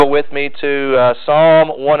with me to Psalm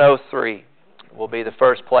 103. Will be the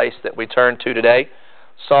first place that we turn to today.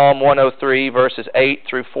 Psalm 103, verses 8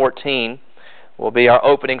 through 14, will be our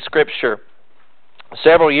opening scripture.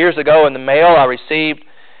 Several years ago in the mail, I received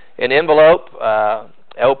an envelope. I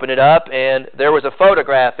opened it up, and there was a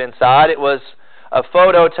photograph inside. It was a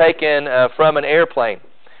photo taken from an airplane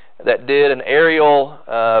that did an aerial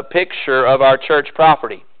picture of our church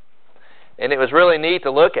property. And it was really neat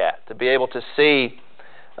to look at, to be able to see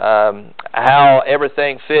how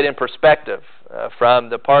everything fit in perspective, from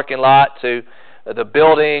the parking lot to the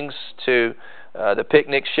buildings to the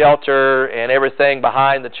picnic shelter and everything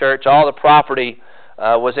behind the church. All the property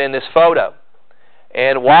was in this photo.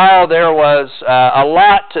 And while there was a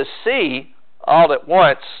lot to see all at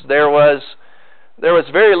once, there was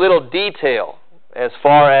very little detail as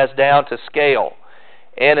far as down to scale.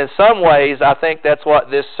 And in some ways, I think that's what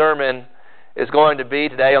this sermon is going to be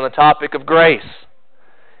today on the topic of grace.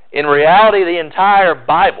 In reality, the entire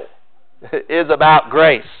Bible is about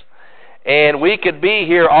grace. And we could be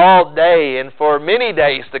here all day and for many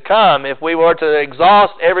days to come if we were to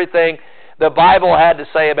exhaust everything the Bible had to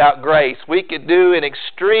say about grace. We could do an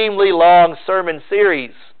extremely long sermon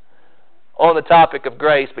series on the topic of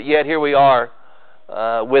grace, but yet here we are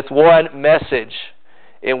with one message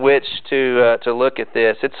in which to look at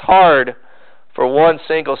this. It's hard for one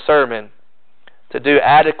single sermon to do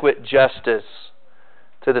adequate justice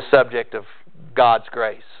to the subject of God's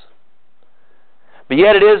grace. But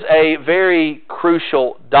yet it is a very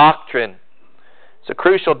crucial doctrine. It's a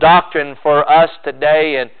crucial doctrine for us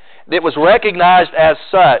today, and it was recognized as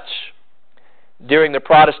such during the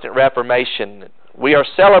Protestant Reformation. We are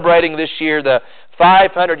celebrating this year the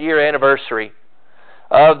 500-year anniversary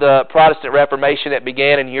of the Protestant Reformation that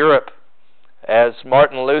began in Europe as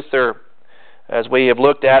Martin Luther, as we have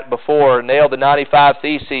looked at before, nailed the 95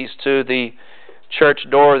 Theses to the church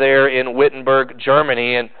door there in Wittenberg,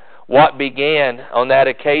 Germany, and what began on that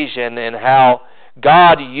occasion and how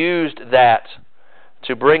God used that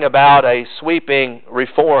to bring about a sweeping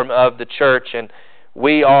reform of the church. And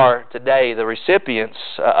we are today the recipients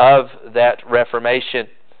of that Reformation.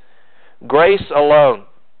 Grace alone,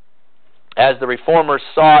 as the Reformers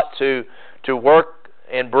sought to work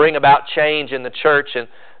and bring about change in the church and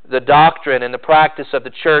the doctrine and the practice of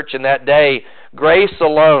the church in that day, grace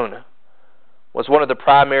alone was one of the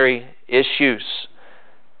primary issues.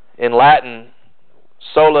 In Latin,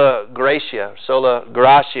 sola gratia,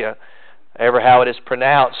 ever how it is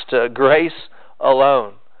pronounced, grace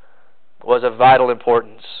alone was of vital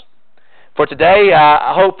importance. For today,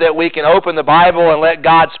 I hope that we can open the Bible and let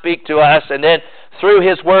God speak to us, and then through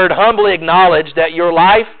His Word humbly acknowledge that your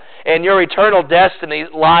life and your eternal destiny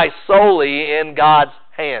lie solely in God's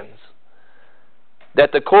hands.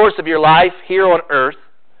 That the course of your life here on earth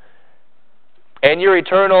and your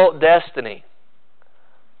eternal destiny,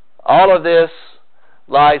 all of this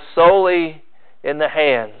lies solely in the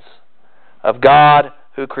hands of God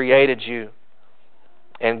who created you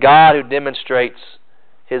and God who demonstrates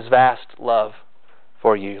His vast love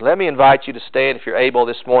for you. Let me invite you to stand if you're able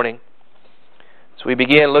this morning. So we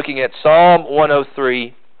begin looking at Psalm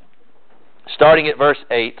 103, starting at verse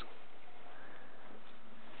 8.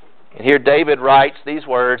 And here David writes these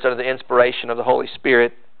words under the inspiration of the Holy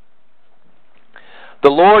Spirit. The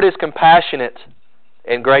Lord is compassionate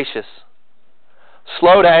and gracious,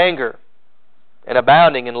 slow to anger, and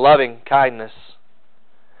abounding in loving kindness.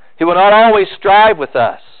 He will not always strive with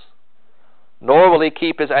us, nor will He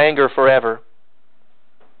keep His anger forever.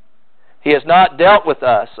 He has not dealt with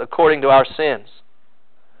us according to our sins,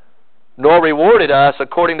 nor rewarded us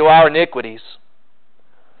according to our iniquities.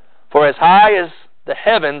 For as high as the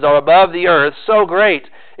heavens are above the earth, so great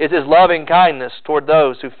is His loving kindness toward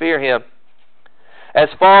those who fear Him. As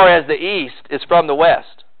far as the east is from the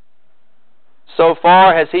west, so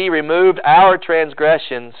far has He removed our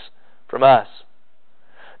transgressions from us.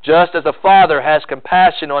 Just as a father has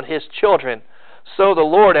compassion on his children, so the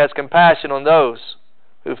Lord has compassion on those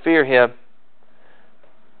who fear Him.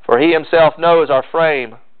 For He Himself knows our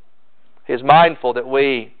frame. He is mindful that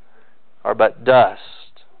we are but dust.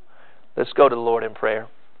 Let's go to the Lord in prayer.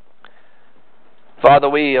 Father,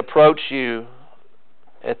 we approach You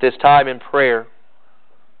at this time in prayer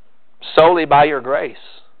solely by Your grace.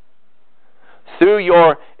 Through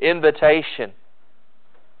Your invitation,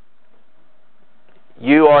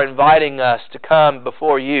 You are inviting us to come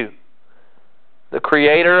before You, the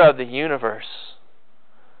Creator of the universe,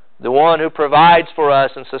 the one who provides for us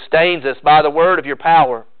and sustains us by the word of Your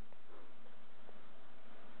power,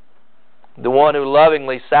 the one who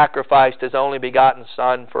lovingly sacrificed His only begotten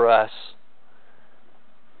Son for us.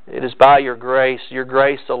 It is by Your grace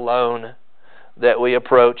alone, that we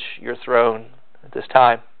approach your throne at this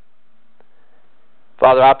time.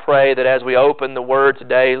 Father, I pray that as we open the Word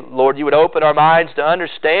today, Lord, you would open our minds to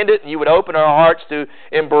understand it, and you would open our hearts to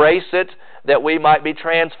embrace it, that we might be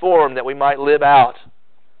transformed, that we might live out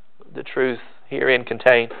the truth herein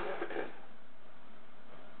contained.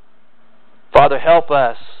 Father, help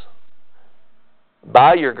us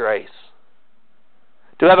by your grace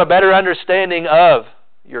to have a better understanding of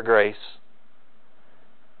your grace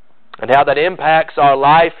and how that impacts our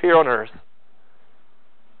life here on earth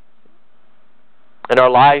and our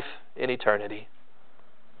life in eternity.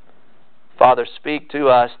 Father, speak to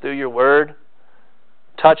us through your word.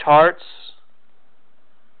 Touch hearts.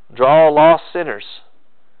 Draw lost sinners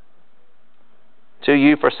to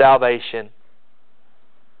you for salvation.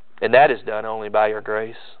 And that is done only by your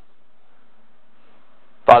grace.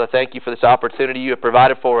 Father, thank you for this opportunity you have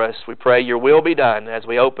provided for us. We pray your will be done as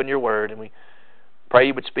we open your word, and we pray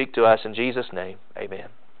you would speak to us in Jesus' name. Amen.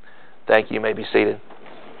 Thank you. You may be seated.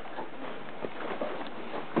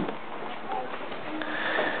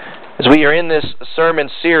 As we are in this sermon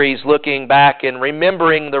series looking back and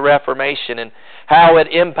remembering the Reformation and how it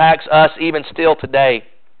impacts us even still today,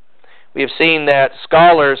 we have seen that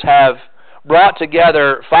scholars have brought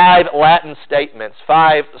together 5 Latin statements,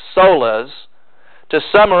 5 solas, to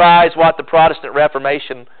summarize what the Protestant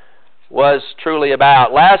Reformation was truly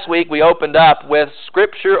about. Last week we opened up with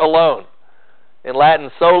Scripture alone, in Latin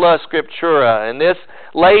sola scriptura, and this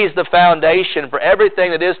lays the foundation for everything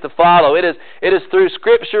that is to follow. It is through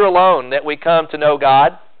Scripture alone that we come to know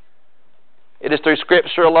God. It is through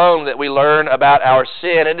Scripture alone that we learn about our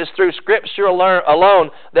sin. It is through Scripture alone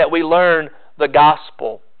that we learn the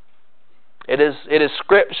gospel. It is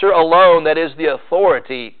Scripture alone that is the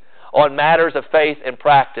authority on matters of faith and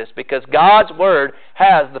practice, because God's Word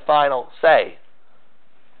has the final say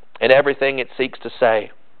in everything it seeks to say.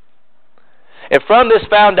 And from this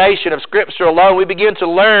foundation of Scripture alone, we begin to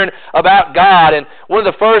learn about God. And one of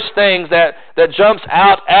the first things that jumps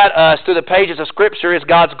out at us through the pages of Scripture is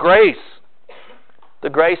God's grace. The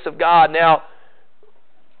grace of God. Now,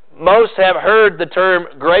 most have heard the term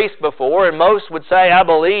grace before, and most would say, I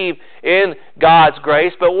believe in God's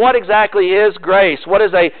grace. But what exactly is grace? What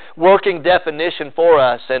is a working definition for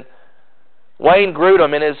us? And Wayne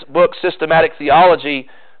Grudem, in his book Systematic Theology,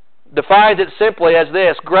 defines it simply as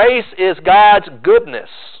this: grace is God's goodness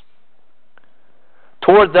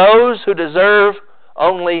toward those who deserve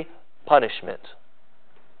only punishment.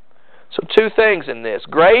 So 2 things in this.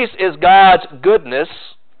 Grace is God's goodness,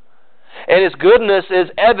 and His goodness is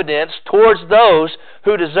evidenced towards those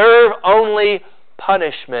who deserve only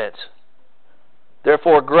punishment.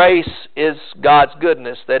 Therefore, grace is God's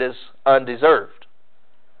goodness that is undeserved.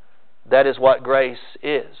 That is what grace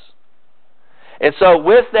is. And so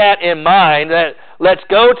with that in mind, let's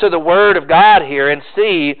go to the Word of God here and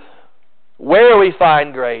see where we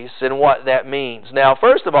find grace and what that means. Now,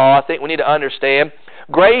 first of all, I think we need to understand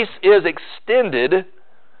grace is extended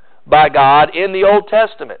by God in the Old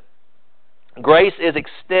Testament. Grace is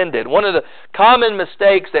extended. One of the common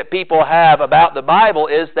mistakes that people have about the Bible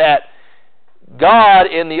is that God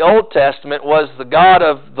in the Old Testament was the God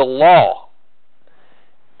of the law.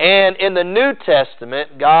 And in the New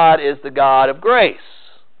Testament, God is the God of grace.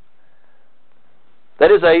 That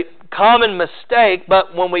is a common mistake,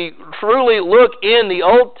 but when we truly look in the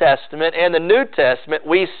Old Testament and the New Testament,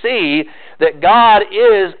 we see that God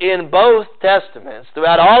is in both Testaments.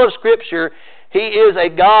 Throughout all of Scripture, He is a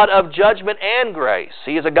God of judgment and grace.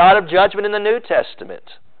 He is a God of judgment in the New Testament.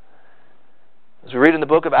 As we read in the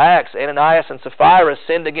book of Acts, Ananias and Sapphira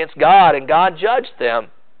sinned against God, and God judged them.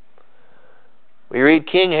 We read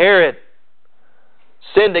King Herod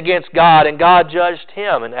sinned against God, and God judged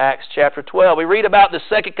him in Acts chapter 12. We read about the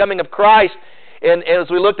second coming of Christ, and as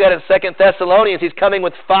we looked at in 2 Thessalonians, He's coming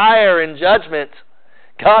with fire and judgment.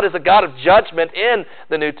 God is a God of judgment in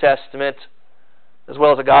the New Testament, as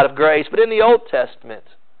well as a God of grace. But in the Old Testament,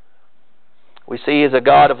 we see He's a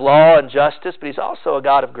God of law and justice, but He's also a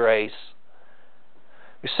God of grace.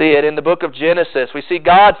 We see it in the book of Genesis. We see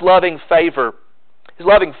God's loving favor. His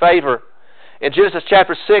loving favor. In Genesis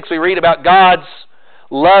chapter 6, we read about God's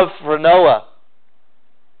love for Noah.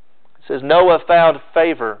 It says, Noah found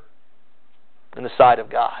favor in the sight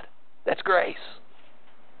of God. That's grace.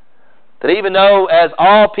 That even though as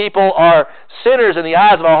all people are sinners in the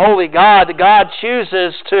eyes of a holy God, that God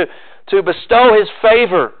chooses to bestow His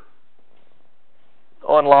favor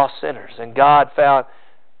on lost sinners. And God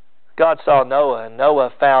saw Noah, and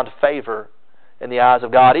Noah found favor in the eyes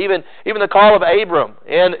of God. Even the call of Abram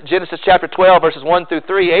in Genesis chapter 12, verses 1 through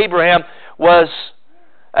 3, Abraham was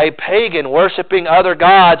a pagan worshiping other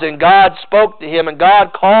gods, and God spoke to him, and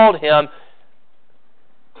God called him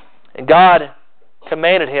And God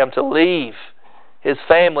commanded him to leave his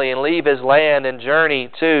family and leave his land and journey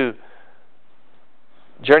to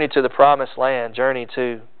the promised land, journey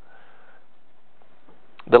to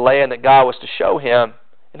the land that God was to show him.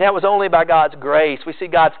 And that was only by God's grace. We see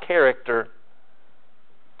God's character.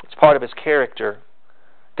 It's part of his character.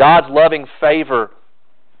 God's loving favor.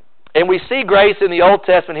 And we see grace in the Old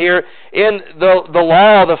Testament here in the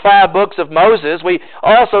law, the 5 books of Moses. We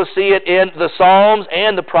also see it in the Psalms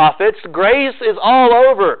and the prophets. Grace is all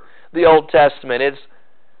over the Old Testament. It's,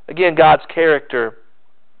 again, God's character.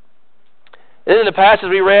 And in the passage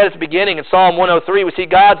we read at the beginning in Psalm 103, we see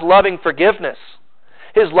God's loving forgiveness.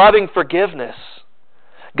 His loving forgiveness.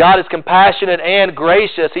 God is compassionate and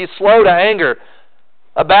gracious. He's slow to anger,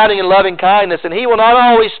 abounding in loving kindness, and He will not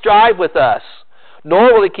always strive with us,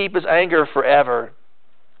 nor will He keep His anger forever.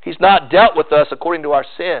 He's not dealt with us according to our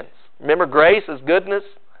sins. Remember, grace is goodness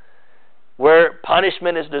where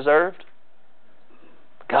punishment is deserved.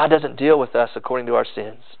 God doesn't deal with us according to our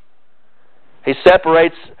sins. He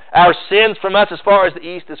separates our sins from us as far as the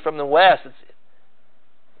east is from the west. It's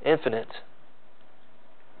infinite.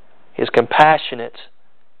 He is compassionate.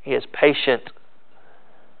 He is patient.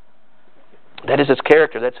 That is His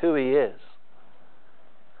character. That's who He is.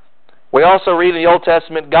 We also read in the Old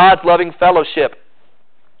Testament God's loving fellowship.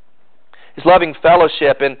 His loving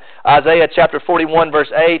fellowship in Isaiah chapter 41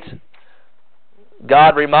 verse 8.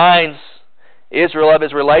 God reminds Israel of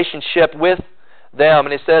His relationship with them.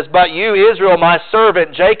 And He says, "But you, Israel, my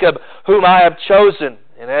servant, Jacob, whom I have chosen,"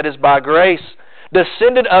 and that is by grace,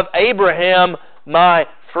 "descendant of Abraham, my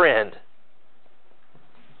friend."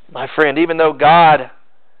 My friend, even though God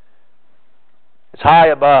is high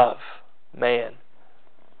above man,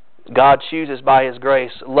 God chooses by His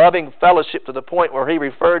grace loving fellowship to the point where He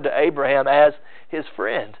referred to Abraham as His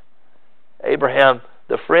friend. Abraham,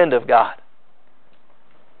 the friend of God.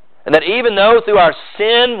 And that even though through our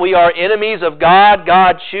sin we are enemies of God,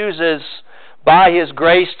 God chooses by His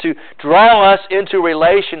grace to draw us into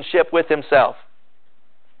relationship with Himself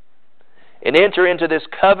and enter into this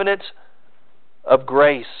covenant of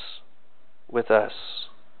grace with us.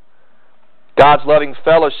 God's loving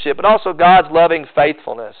fellowship, but also God's loving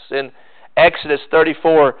faithfulness. In Exodus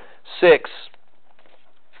 34:6,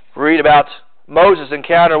 we read about Moses'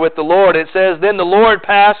 encounter with the Lord. It says, "Then the Lord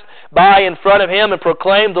passed by in front of him and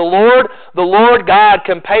proclaimed, the Lord God,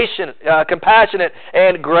 compassionate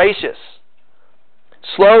and gracious,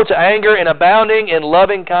 slow to anger and abounding in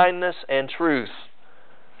loving kindness and truth."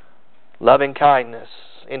 Loving kindness.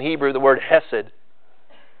 In Hebrew, the word hesed.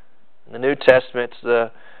 In the New Testament,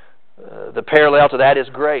 the parallel to that is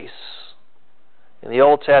grace. In the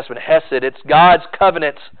Old Testament, hesed, it's God's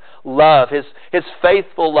covenant love, His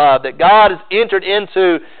faithful love, that God has entered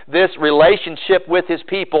into this relationship with His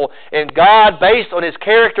people, and God, based on His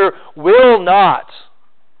character, will not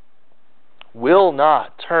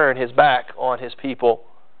turn His back on His people.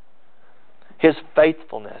 His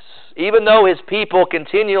faithfulness. Even though His people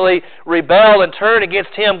continually rebel and turn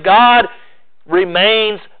against Him, God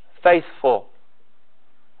remains faithful.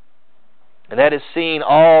 And that is seen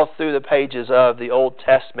all through the pages of the Old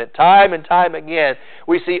Testament. Time and time again,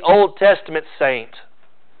 we see Old Testament saints,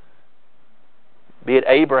 be it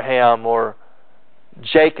Abraham or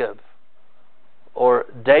Jacob or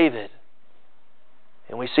David.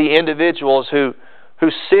 And we see individuals who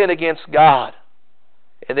sin against God,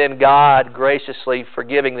 and then God graciously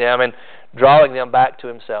forgiving them and drawing them back to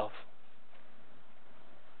Himself.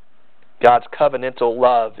 God's covenantal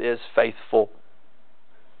love is faithful.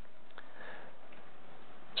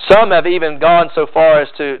 Some have even gone so far as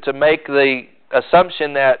to make the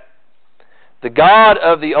assumption that the God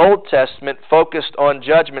of the Old Testament focused on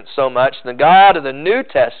judgment so much, and the God of the New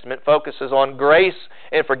Testament focuses on grace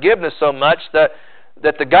and forgiveness so much that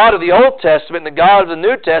the God of the Old Testament and the God of the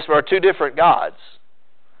New Testament are two different gods.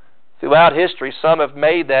 Throughout history, some have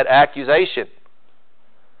made that accusation.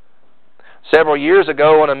 Several years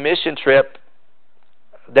ago on a mission trip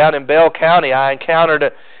down in Bell County, I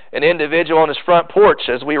encountered an individual on his front porch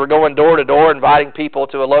as we were going door to door inviting people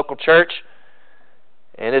to a local church.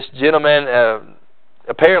 And this gentleman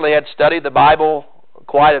apparently had studied the Bible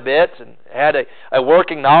quite a bit and had a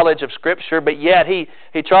working knowledge of Scripture, but yet he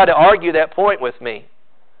tried to argue that point with me.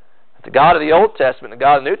 The God of the Old Testament and the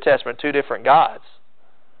God of the New Testament are two different gods.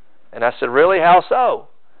 And I said, "Really? How so?"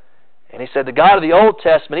 And he said, "The God of the Old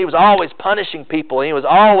Testament, He was always punishing people, and He was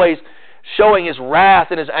always showing His wrath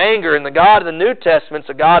and His anger, and the God of the New Testament's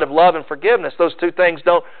a God of love and forgiveness. Those two things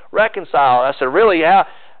don't reconcile." I said, "Really?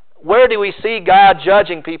 Where do we see God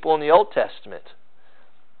judging people in the Old Testament?"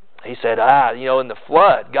 He said, in the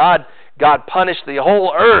flood. God God punished the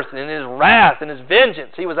whole earth in His wrath and His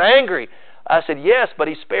vengeance. He was angry. I said, yes, but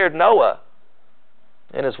He spared Noah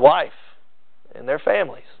and his wife and their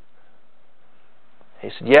families. He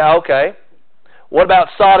said, yeah, okay. What about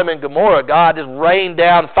Sodom and Gomorrah? God just rained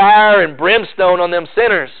down fire and brimstone on them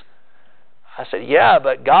sinners. I said, yeah,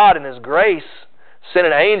 but God in His grace sent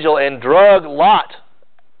an angel and drug Lot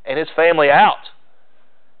and his family out.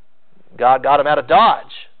 God got him out of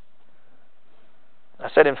Dodge. I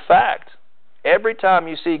said, in fact, every time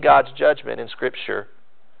you see God's judgment in Scripture,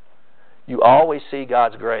 you always see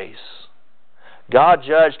God's grace. God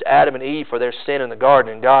judged Adam and Eve for their sin in the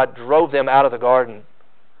garden, and God drove them out of the garden.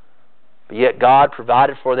 But yet God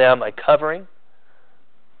provided for them a covering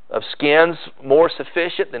of skins more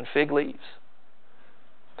sufficient than fig leaves.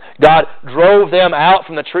 God drove them out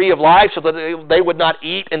from the tree of life so that they would not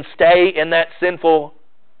eat and stay in that sinful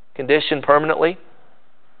condition permanently.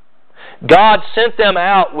 God sent them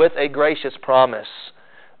out with a gracious promise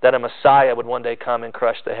that a Messiah would one day come and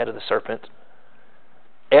crush the head of the serpent.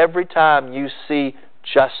 Every time you see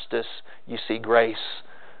justice, you see grace.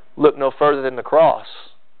 Look no further than the cross.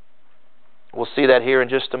 We'll see that here in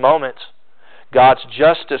just a moment. God's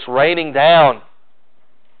justice raining down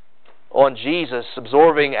on Jesus,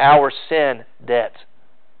 absorbing our sin debt.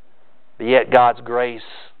 But yet God's grace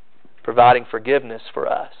providing forgiveness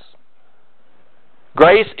for us.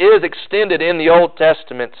 Grace is extended in the Old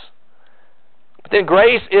Testament, but then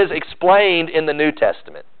grace is explained in the New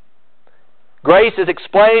Testament. Grace is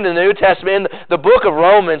explained in the New Testament. The book of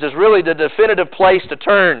Romans is really the definitive place to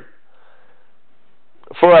turn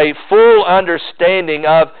for a full understanding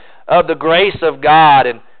of the grace of God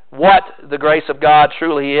and what the grace of God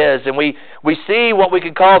truly is. And we see what we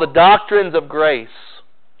could call the doctrines of grace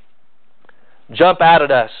jump out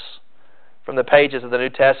at us from the pages of the New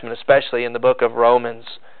Testament, especially in the book of Romans.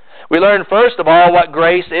 We learn first of all what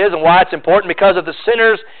grace is and why it's important because of the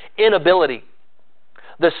sinner's inability.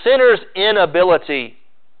 The sinner's inability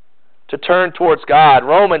to turn towards God.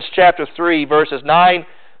 Romans chapter 3, verses 9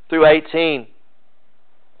 through 18.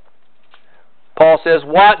 Paul says,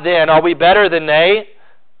 what then? Are we better than they?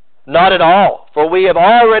 Not at all. For we have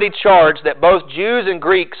already charged that both Jews and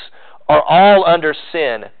Greeks are all under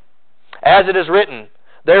sin. As it is written,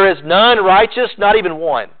 there is none righteous, not even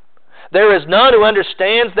one. There is none who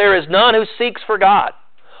understands. There is none who seeks for God.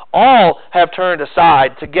 All have turned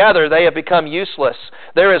aside. Together they have become useless.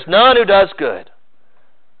 There is none who does good.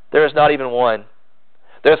 There is not even one.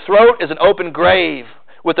 Their throat is an open grave.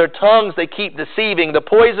 With their tongues they keep deceiving. The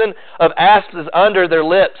poison of asps is under their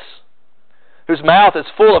lips, whose mouth is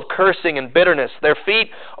full of cursing and bitterness. Their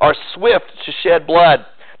feet are swift to shed blood.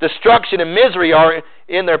 Destruction and misery are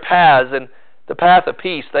in their paths, and the path of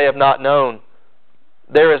peace they have not known.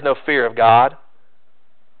 There is no fear of God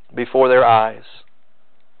before their eyes.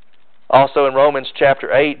 Also in Romans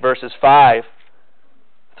chapter 8, verses 5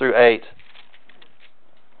 through 8,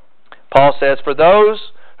 Paul says, for those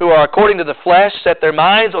who are according to the flesh set their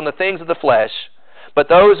minds on the things of the flesh, but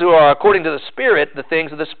those who are according to the Spirit, the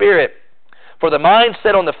things of the Spirit. For the mind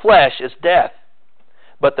set on the flesh is death,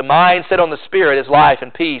 but the mind set on the Spirit is life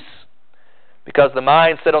and peace. Because the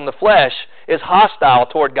mind set on the flesh is hostile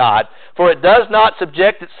toward God, for it does not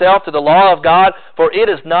subject itself to the law of God, for it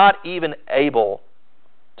is not even able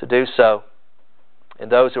to do so.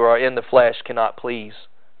 And those who are in the flesh cannot please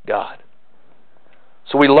God.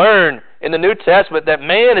 So we learn in the New Testament that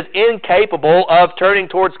man is incapable of turning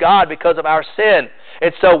towards God because of our sin.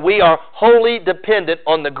 And so we are wholly dependent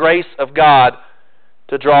on the grace of God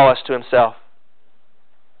to draw us to Himself.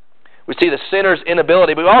 We see the sinner's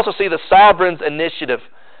inability, but we also see the sovereign's initiative.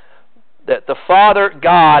 That the Father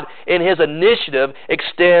God, in His initiative,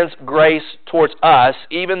 extends grace towards us,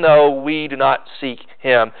 even though we do not seek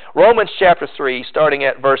Him. Romans chapter 3, starting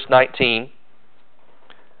at verse 19.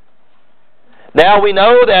 Now we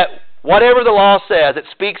know that whatever the law says, it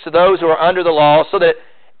speaks to those who are under the law, so that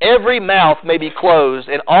every mouth may be closed,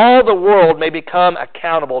 and all the world may become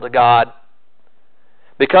accountable to God.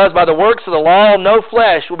 Because by the works of the law, no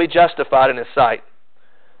flesh will be justified in His sight.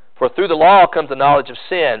 For through the law comes the knowledge of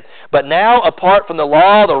sin. But now, apart from the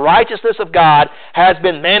law, the righteousness of God has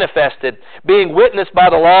been manifested, being witnessed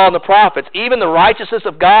by the law and the prophets, even the righteousness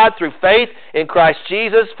of God through faith in Christ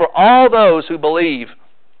Jesus for all those who believe.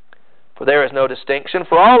 For there is no distinction,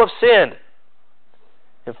 for all have sinned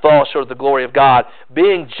and fall short of the glory of God,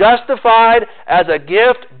 being justified as a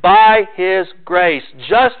gift by His grace.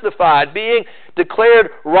 Justified, being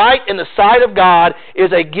declared right in the sight of God,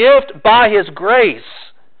 is a gift by His grace.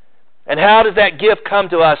 And how does that gift come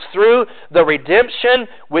to us? Through the redemption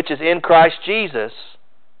which is in Christ Jesus,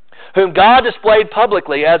 whom God displayed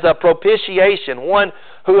publicly as a propitiation, one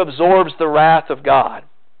who absorbs the wrath of God.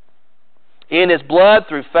 In His blood,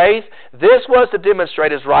 through faith, this was to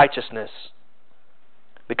demonstrate His righteousness.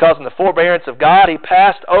 Because in the forbearance of God, He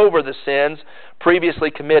passed over the sins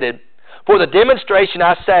previously committed, for the demonstration,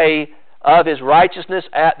 I say, of His righteousness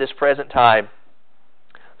at this present time,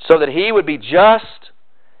 so that He would be just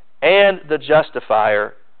and the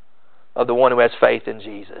justifier of the one who has faith in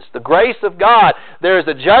Jesus. The grace of God, there is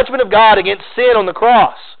the judgment of God against sin on the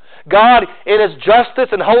cross. God, in His justice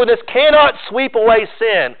and holiness, cannot sweep away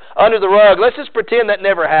sin under the rug. Let's just pretend that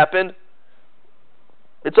never happened.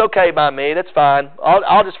 It's okay by me, that's fine.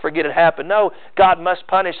 I'll just forget it happened. No, God must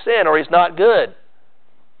punish sin or He's not good.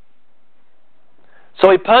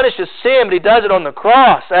 So He punishes sin, but He does it on the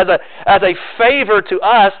cross. As a favor to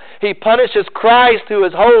us, He punishes Christ, who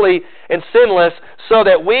is holy and sinless, so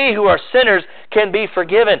that we who are sinners can be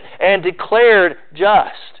forgiven and declared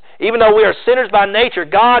just. Even though we are sinners by nature,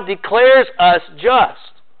 God declares us just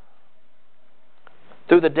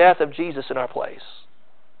through the death of Jesus in our place.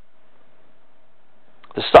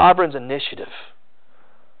 The sovereign's initiative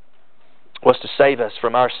was to save us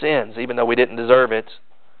from our sins, even though we didn't deserve it.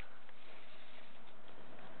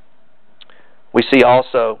 We see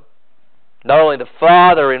also not only the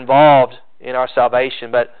Father involved in our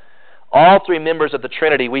salvation, but all three members of the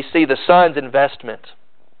Trinity. We see the Son's investment.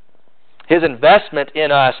 His investment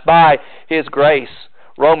in us by His grace.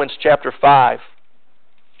 Romans chapter 5,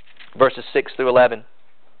 verses 6 through 11.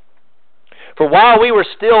 For while we were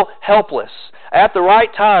still helpless, at the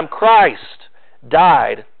right time Christ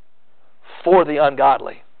died for the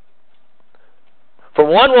ungodly. For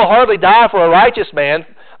one will hardly die for a righteous man,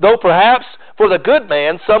 though perhaps for the good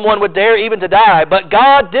man someone would dare even to die. But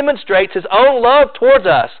God demonstrates His own love towards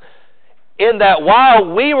us, in that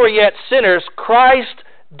while we were yet sinners, Christ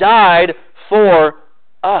died for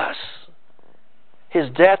us. His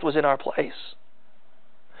death was in our place.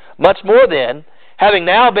 Much more then, having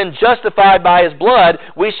now been justified by His blood,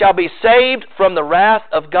 we shall be saved from the wrath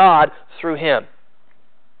of God through Him.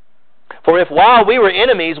 For if while we were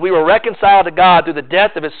enemies, we were reconciled to God through the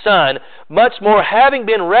death of His Son, much more having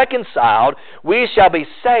been reconciled, we shall be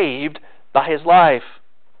saved by His life.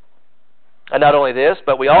 And not only this,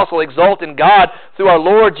 but we also exult in God through our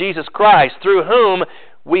Lord Jesus Christ, through whom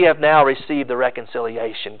we have now received the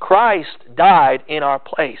reconciliation. Christ died in our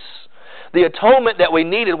place. The atonement that we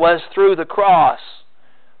needed was through the cross.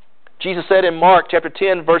 Jesus said in Mark chapter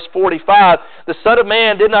 10, verse 45, the Son of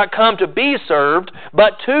Man did not come to be served,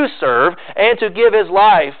 but to serve, and to give His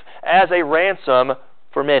life as a ransom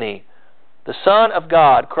for many. The Son of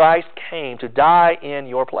God, Christ, came to die in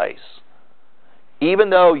your place, even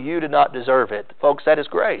though you did not deserve it. Folks, that is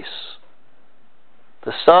grace.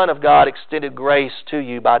 The Son of God extended grace to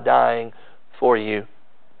you by dying for you.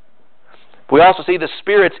 We also see the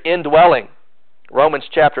Spirit's indwelling. Romans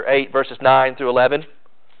chapter 8, verses 9 through 11.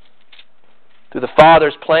 Through the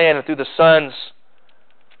Father's plan and through the Son's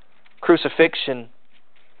crucifixion,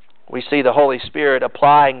 we see the Holy Spirit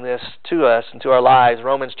applying this to us and to our lives.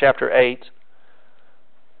 Romans chapter 8,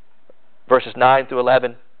 verses 9 through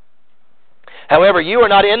 11. However, you are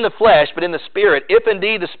not in the flesh, but in the Spirit, if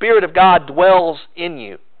indeed the Spirit of God dwells in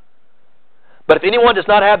you. But if anyone does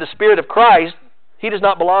not have the Spirit of Christ, he does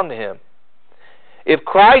not belong to Him. If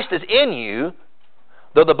Christ is in you,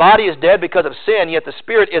 though the body is dead because of sin, yet the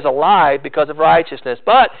Spirit is alive because of righteousness.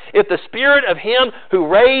 But if the Spirit of Him who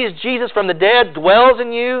raised Jesus from the dead dwells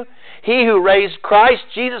in you, He who raised Christ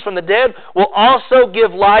Jesus from the dead will also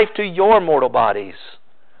give life to your mortal bodies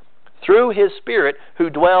through His Spirit who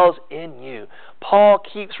dwells in you. Paul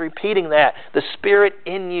keeps repeating that. The Spirit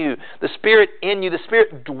in you. The Spirit in you. The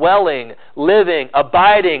Spirit dwelling, living,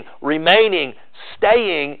 abiding, remaining,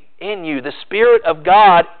 staying in you. The Spirit of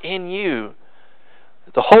God in you.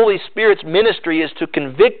 The Holy Spirit's ministry is to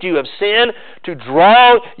convict you of sin, to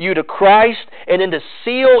draw you to Christ, and then to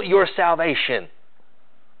seal your salvation,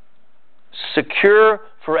 secure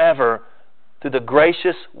forever through the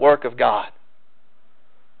gracious work of God.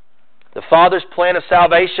 The Father's plan of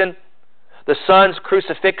salvation, the Son's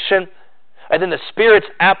crucifixion, and then the Spirit's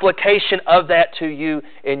application of that to you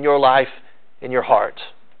in your life, in your heart.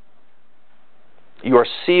 You are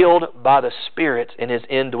sealed by the Spirit in His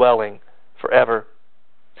indwelling forever.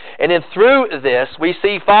 And then through this, we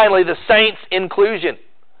see finally the saints' inclusion.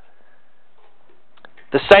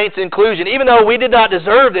 The saints' inclusion, even though we did not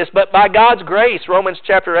deserve this, but by God's grace, Romans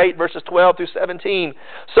chapter 8, verses 12 through 17.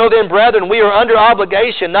 So then, brethren, we are under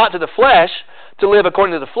obligation, not to the flesh, to live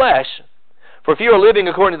according to the flesh. For if you are living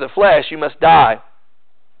according to the flesh, you must die.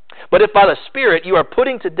 But if by the Spirit you are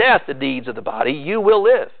putting to death the deeds of the body, you will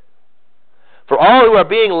live. For all who are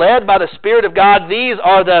being led by the Spirit of God, these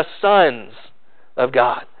are the sons of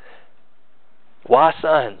God. Why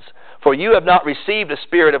sons? For you have not received a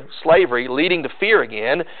spirit of slavery leading to fear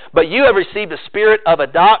again, but you have received a spirit of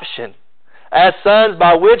adoption as sons,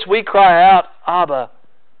 by which we cry out, Abba,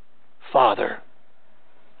 Father.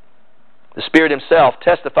 The Spirit Himself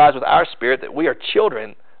testifies with our spirit that we are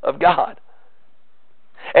children of God.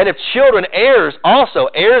 And if children, heirs also,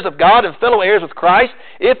 heirs of God and fellow heirs with Christ,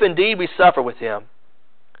 if indeed we suffer with Him,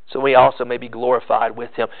 so we also may be glorified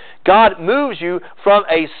with Him. God moves you from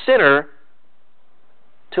a sinner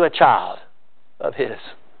to a child of His.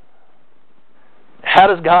 How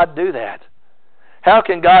does God do that? How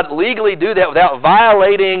can God legally do that without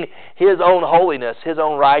violating His own holiness, His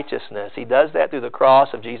own righteousness? He does that through the cross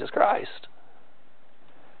of Jesus Christ.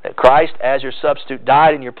 That Christ, as your substitute,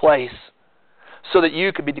 died in your place so that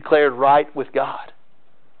you could be declared right with God.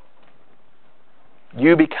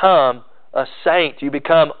 You become a saint. You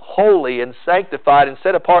become holy and sanctified and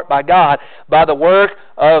set apart by God by the work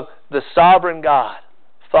of the sovereign God,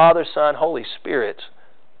 Father, Son, Holy Spirit.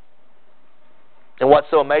 And what's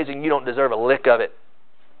so amazing, you don't deserve a lick of it.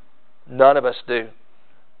 None of us do.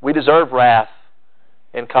 We deserve wrath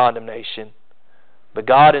and condemnation. But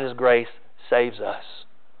God in His grace saves us.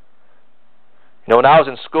 You know, when I was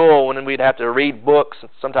in school, when we'd have to read books,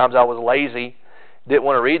 sometimes I was lazy, didn't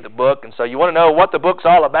want to read the book, and so you want to know what the book's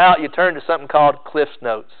all about, you turn to something called Cliff's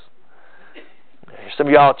Notes. Some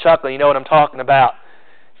of y'all chuckling, you know what I'm talking about.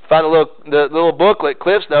 Find the little booklet,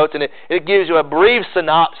 Cliff's Notes, and it gives you a brief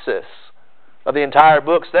synopsis of the entire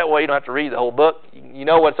book, so that way you don't have to read the whole book. You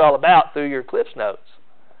know what it's all about through your Cliff's Notes.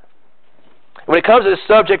 When it comes to the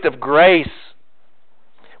subject of grace,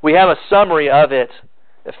 we have a summary of it.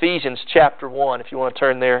 Ephesians chapter 1, if you want to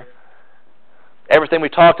turn there. Everything we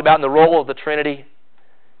talked about in the role of the Trinity,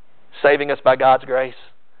 saving us by God's grace.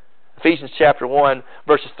 Ephesians chapter 1,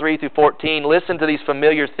 verses 3 through 14. Listen to these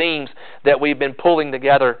familiar themes that we've been pulling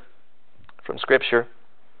together from Scripture.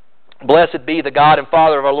 Blessed be the God and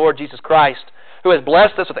Father of our Lord Jesus Christ, who has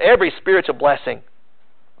blessed us with every spiritual blessing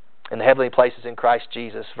in the heavenly places in Christ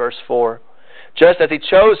Jesus. Verse 4. Just as He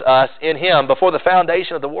chose us in Him before the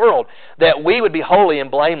foundation of the world, that we would be holy and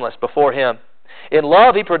blameless before Him. In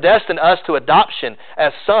love He predestined us to adoption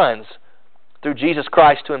as sons through Jesus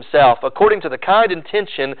Christ to Himself, according to the kind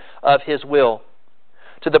intention of His will,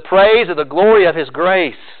 to the praise of the glory of His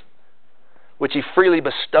grace, which He freely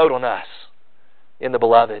bestowed on us in the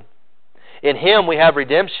Beloved. In Him we have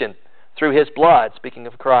redemption through His blood, speaking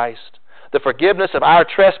of Christ, the forgiveness of our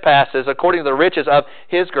trespasses according to the riches of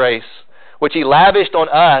His grace, which He lavished on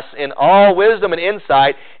us in all wisdom and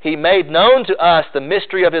insight. He made known to us the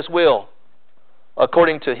mystery of His will,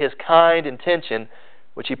 according to His kind intention,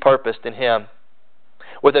 which He purposed in Him,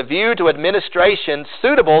 with a view to administration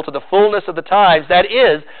suitable to the fullness of the times, that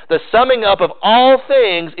is, the summing up of all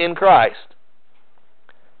things in Christ,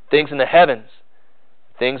 things in the heavens,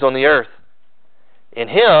 things on the earth. In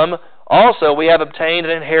Him also we have obtained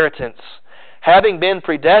an inheritance, having been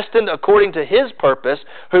predestined according to His purpose,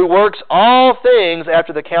 who works all things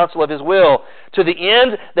after the counsel of His will, to the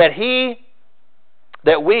end that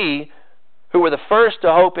we, who were the first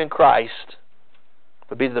to hope in Christ,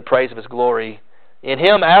 would be to the praise of His glory. In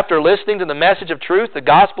Him, after listening to the message of truth, the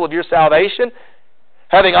gospel of your salvation,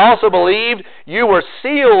 having also believed, you were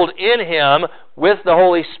sealed in Him with the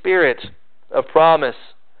Holy Spirit of promise,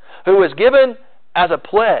 who was given as a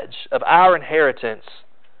pledge of our inheritance,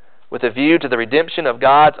 with a view to the redemption of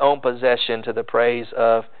God's own possession, to the praise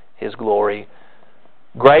of His glory.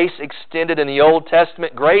 Grace extended in the Old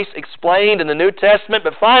Testament, grace explained in the New Testament,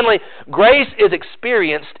 but finally, grace is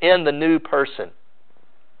experienced in the new person.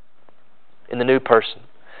 In the new person.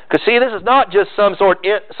 Because see, this is not just some sort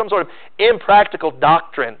of impractical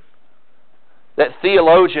doctrine that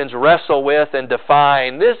theologians wrestle with and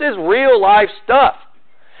define. This is real life stuff.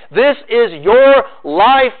 This is your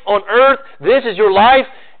life on earth. This is your life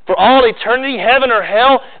for all eternity, heaven or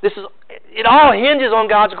hell. It all hinges on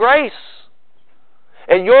God's grace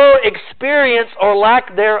and your experience or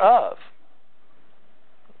lack thereof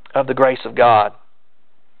of the grace of God.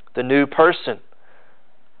 The new person,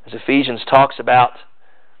 as Ephesians talks about,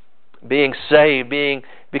 being saved,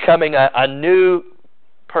 becoming a new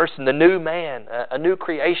person, the new man, a new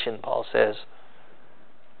creation, Paul says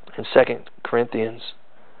in 2 Corinthians.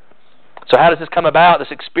 So how does this come about,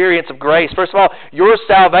 this experience of grace? First of all, your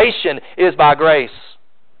salvation is by grace.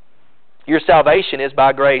 Your salvation is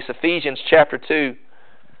by grace. Ephesians chapter 2,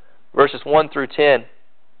 verses 1 through 10.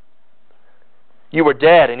 You were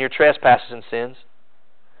dead in your trespasses and sins,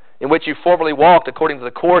 in which you formerly walked according to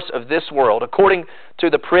the course of this world, according to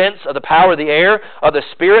the prince of the power of the air, of the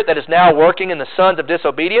spirit that is now working in the sons of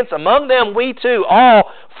disobedience. Among them we too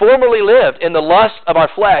all formerly lived in the lust of our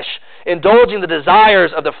flesh, indulging the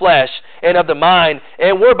desires of the flesh and of the mind,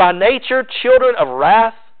 and were by nature children of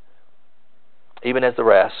wrath, even as the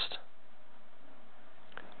rest.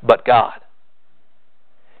 But God,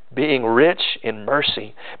 being rich in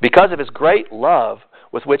mercy, because of His great love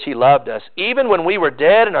with which He loved us, even when we were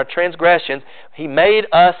dead in our transgressions, He made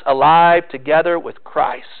us alive together with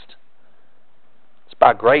Christ. It's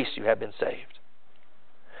by grace you have been saved.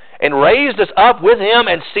 And raised us up with Him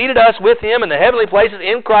and seated us with Him in the heavenly places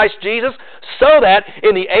in Christ Jesus, so that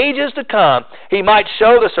in the ages to come He might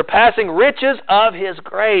show the surpassing riches of His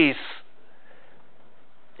grace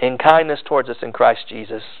in kindness towards us in Christ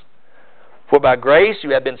Jesus. For by grace you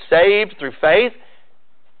have been saved through faith,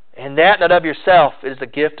 and that not of yourself. It is the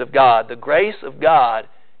gift of God. The grace of God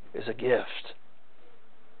is a gift,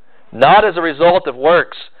 not as a result of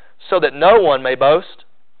works, so that no one may boast.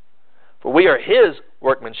 For we are His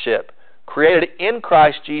workmanship, created in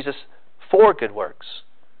Christ Jesus for good works.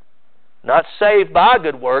 Not saved by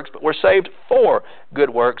good works, but we're saved for good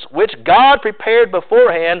works, which God prepared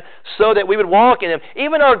beforehand so that we would walk in them.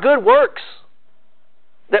 Even our good works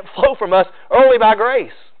that flow from us are only by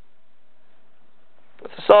grace.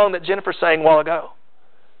 It's the song that Jennifer sang a while ago.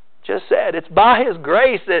 Just said, it's by His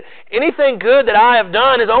grace that anything good that I have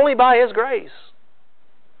done is only by His grace.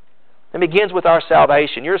 It begins with our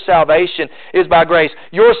salvation. Your salvation is by grace.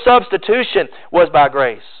 Your substitution was by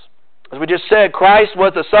grace. As we just said, Christ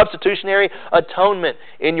was the substitutionary atonement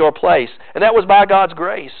in your place. And that was by God's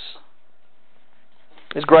grace.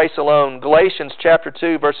 His grace alone. Galatians chapter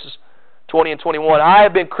 2, verses 20 and 21. I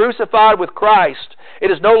have been crucified with Christ.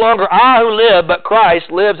 It is no longer I who live, but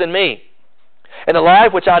Christ lives in me. And the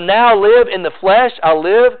life which I now live in the flesh, I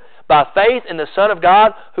live by faith in the Son of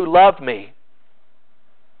God who loved me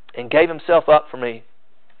and gave Himself up for me.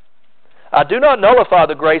 I do not nullify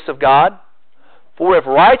the grace of God, for if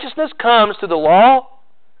righteousness comes through the law,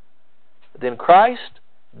 then Christ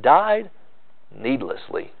died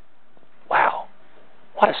needlessly. Wow,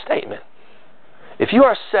 what a statement. If you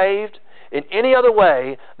are saved in any other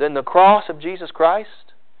way than the cross of Jesus Christ,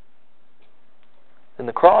 then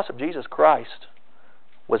the cross of Jesus Christ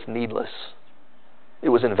was needless. It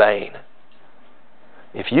was in vain.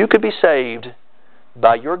 If you could be saved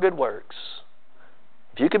by your good works,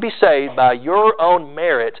 if you could be saved by your own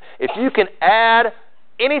merit, if you can add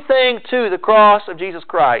anything to the cross of Jesus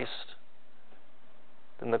Christ,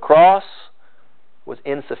 then the cross was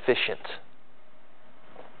insufficient.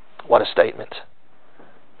 What a statement.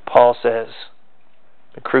 Paul says,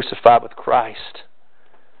 been crucified with Christ.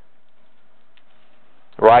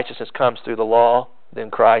 Righteousness comes through the law,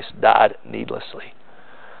 then Christ died needlessly.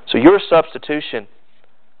 So your substitution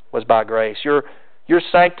was by grace. Your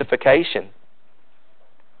sanctification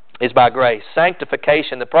is by grace.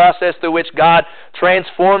 Sanctification, the process through which God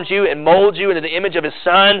transforms you and molds you into the image of His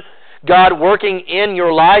Son, God working in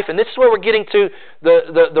your life. And this is where we're getting to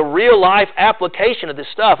the real life application of this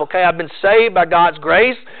stuff. Okay, I've been saved by God's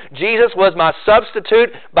grace. Jesus was my substitute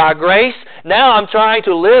by grace. Now I'm trying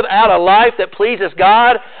to live out a life that pleases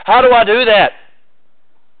God. How do I do that?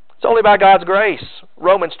 It's only by God's grace.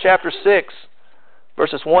 Romans chapter 6,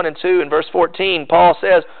 verses 1 and 2 and verse 14, Paul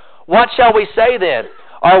says, what shall we say then?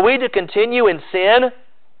 Are we to continue in sin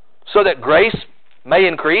so that grace may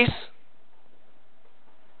increase?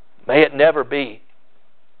 May it never be.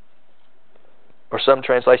 Or some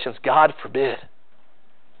translations, God forbid.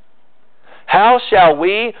 How shall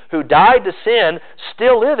we who died to sin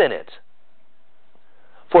still live in it?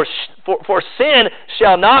 For sin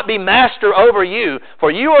shall not be master over you,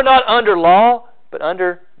 for you are not under law, but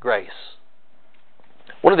under grace.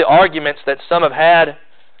 One of the arguments that some have had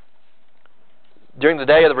during the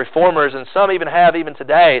day of the Reformers, and some even have even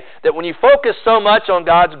today, that when you focus so much on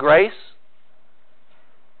God's grace,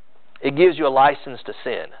 it gives you a license to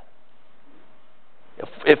sin.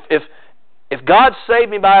 If God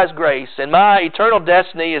saved me by His grace and my eternal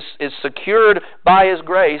destiny is secured by His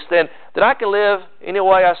grace, then I can live any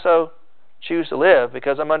way I so choose to live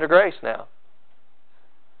because I'm under grace now.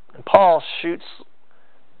 And Paul shoots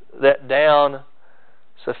that down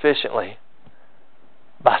sufficiently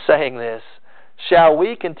by saying this, shall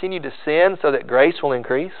we continue to sin so that grace will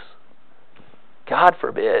increase? God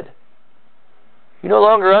forbid. You're no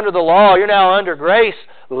longer under the law. You're now under grace.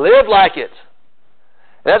 Live like it.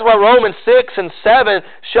 And that's why Romans 6 and 7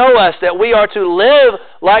 show us that we are to live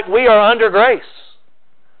like we are under grace.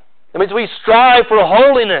 That means we strive for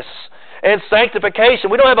holiness and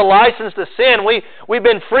sanctification. We don't have a license to sin. We've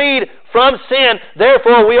been freed from sin.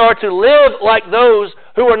 Therefore, we are to live like those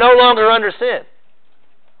who are no longer under sin.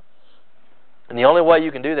 And the only way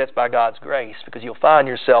you can do that is by God's grace, because you'll find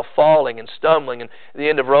yourself falling and stumbling. And at the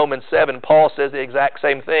end of Romans 7, Paul says the exact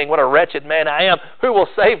same thing. What a wretched man I am. Who will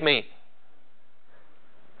save me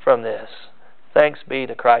from this? Thanks be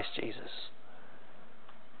to Christ Jesus.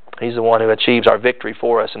 He's the one who achieves our victory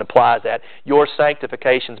for us and applies that. Your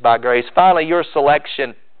sanctification is by grace. Finally, your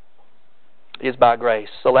selection is by grace.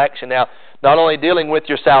 Selection. Now, not only dealing with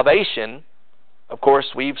your salvation, of course,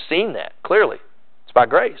 we've seen that clearly. It's by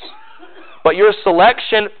grace. But your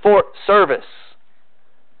selection for service,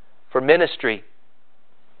 for ministry,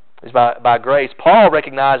 is by grace. Paul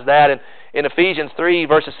recognized that in Ephesians 3,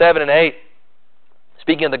 verses 7 and 8.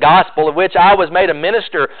 Speaking of the gospel, of which I was made a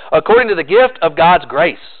minister according to the gift of God's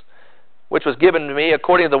grace, which was given to me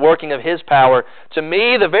according to the working of His power. To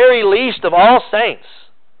me, the very least of all saints,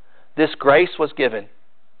 this grace was given,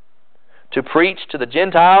 to preach to the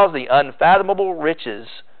Gentiles the unfathomable riches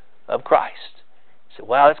of Christ. You say,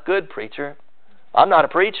 wow, that's good, preacher. I'm not a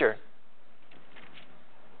preacher.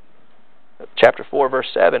 Chapter 4, verse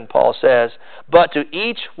 7, Paul says, but to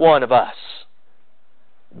each one of us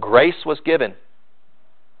grace was given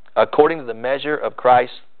according to the measure of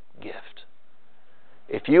Christ's gift.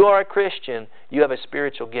 If you are a Christian, you have a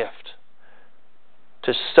spiritual gift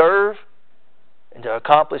to serve and to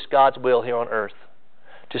accomplish God's will here on earth.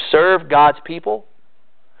 To serve God's people,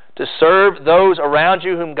 to serve those around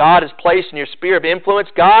you whom God has placed in your sphere of influence.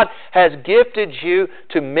 God has gifted you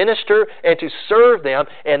to minister and to serve them,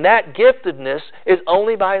 and that giftedness is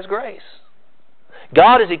only by His grace.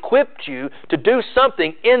 God has equipped you to do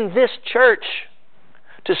something in this church,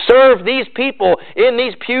 to serve these people in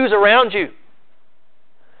these pews around you.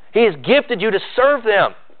 He has gifted you to serve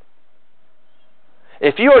them.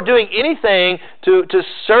 If you are doing anything to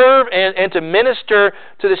serve and to minister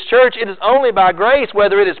to this church, it is only by grace,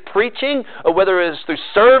 whether it is preaching or whether it is through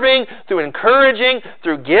serving, through encouraging,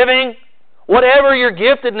 through giving. Whatever your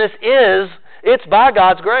giftedness is, it's by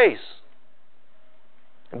God's grace.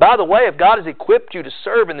 And by the way, if God has equipped you to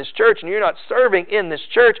serve in this church and you're not serving in this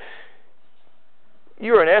church,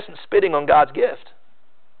 you are in essence spitting on God's gift.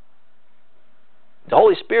 The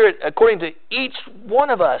Holy Spirit, according to each one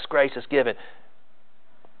of us, grace is given.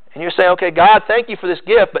 And you're saying, okay, God, thank you for this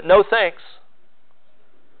gift, but no thanks.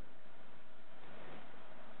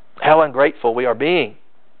 How ungrateful we are being,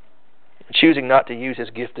 choosing not to use His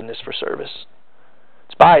giftedness for service.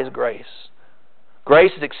 It's by His grace.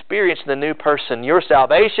 Grace is experienced in the new person. Your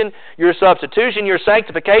salvation, your substitution, your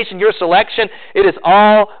sanctification, your selection, it is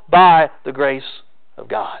all by the grace of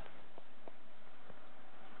God.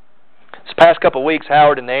 This past couple of weeks,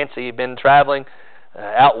 Howard and Nancy have been traveling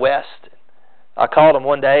out west. I called them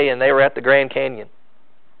one day, and they were at the Grand Canyon.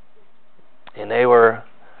 And they were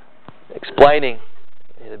explaining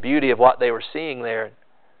the beauty of what they were seeing there.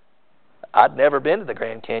 I'd never been to the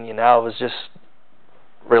Grand Canyon. I was just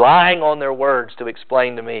relying on their words to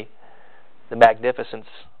explain to me the magnificence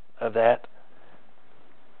of that.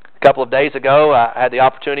 A couple of days ago, I had the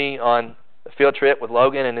opportunity on a field trip with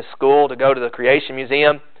Logan and his school to go to the Creation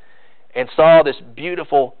Museum and saw this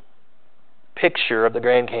beautiful picture of the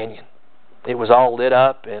Grand Canyon. It was all lit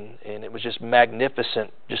up, and it was just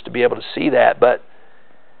magnificent just to be able to see that. But,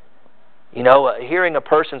 you know, hearing a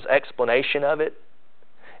person's explanation of it,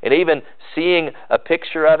 and even seeing a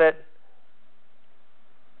picture of it,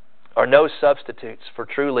 are no substitutes for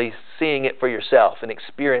truly seeing it for yourself and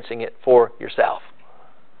experiencing it for yourself.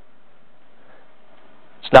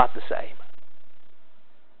 It's not the same.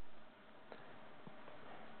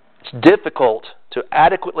 It's difficult to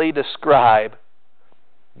adequately describe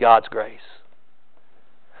God's grace.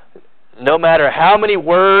 No matter how many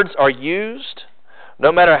words are used,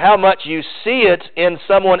 no matter how much you see it in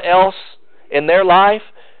someone else in their life,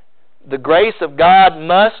 the grace of God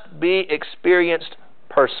must be experienced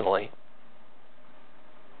personally.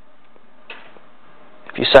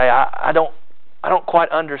 If you say, I don't quite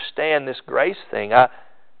understand this grace thing.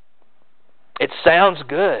 It sounds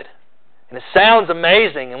good. And it sounds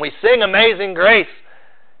amazing. And we sing Amazing Grace.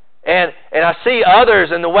 And I see others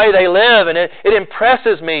and the way they live, and it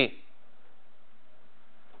impresses me.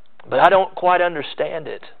 But I don't quite understand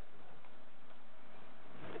it.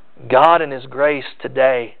 God in His grace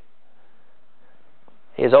today,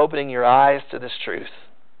 He is opening your eyes to this truth.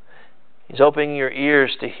 He's opening your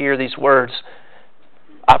ears to hear these words.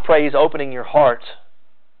 I pray He's opening your heart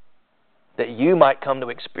that you might come to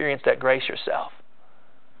experience that grace yourself.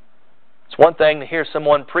 It's one thing to hear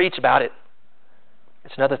someone preach about it.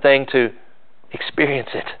 It's another thing to experience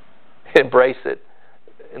it, embrace it,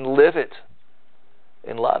 and live it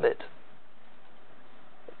and love it.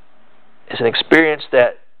 It's an experience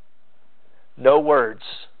that no words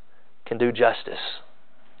can do justice.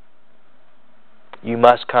 You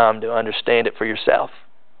must come to understand it for yourself.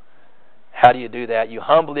 How do you do that? You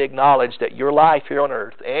humbly acknowledge that your life here on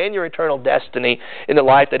earth and your eternal destiny in the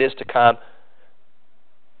life that is to come,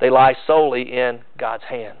 they lie solely in God's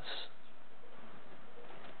hands.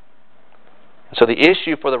 And so the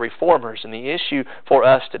issue for the reformers and the issue for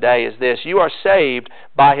us today is this: you are saved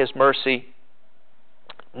by His mercy,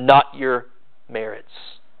 not your merits.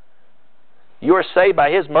 You are saved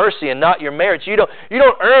by His mercy and not your merits. You don't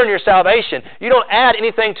earn your salvation. You don't add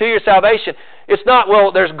anything to your salvation. It's not,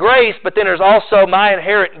 well, there's grace, but then there's also my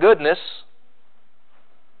inherent goodness.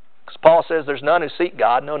 Because Paul says there's none who seek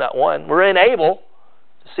God, no, not one. We're unable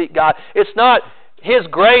to seek God. It's not His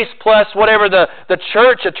grace plus whatever the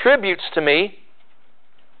church attributes to me.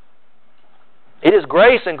 It is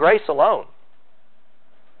grace and grace alone.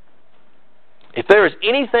 If there is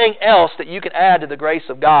anything else that you can add to the grace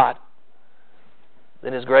of God,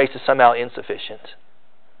 then His grace is somehow insufficient.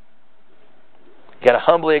 You've got to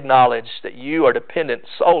humbly acknowledge that you are dependent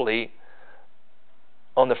solely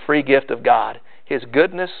on the free gift of God, His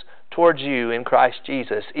goodness towards you in Christ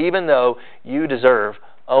Jesus, even though you deserve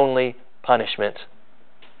only punishment.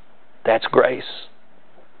 That's grace.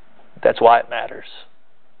 That's why it matters.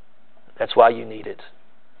 That's why you need it.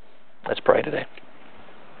 Let's pray today.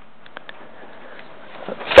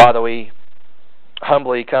 Father, we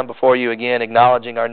humbly come before you again, acknowledging our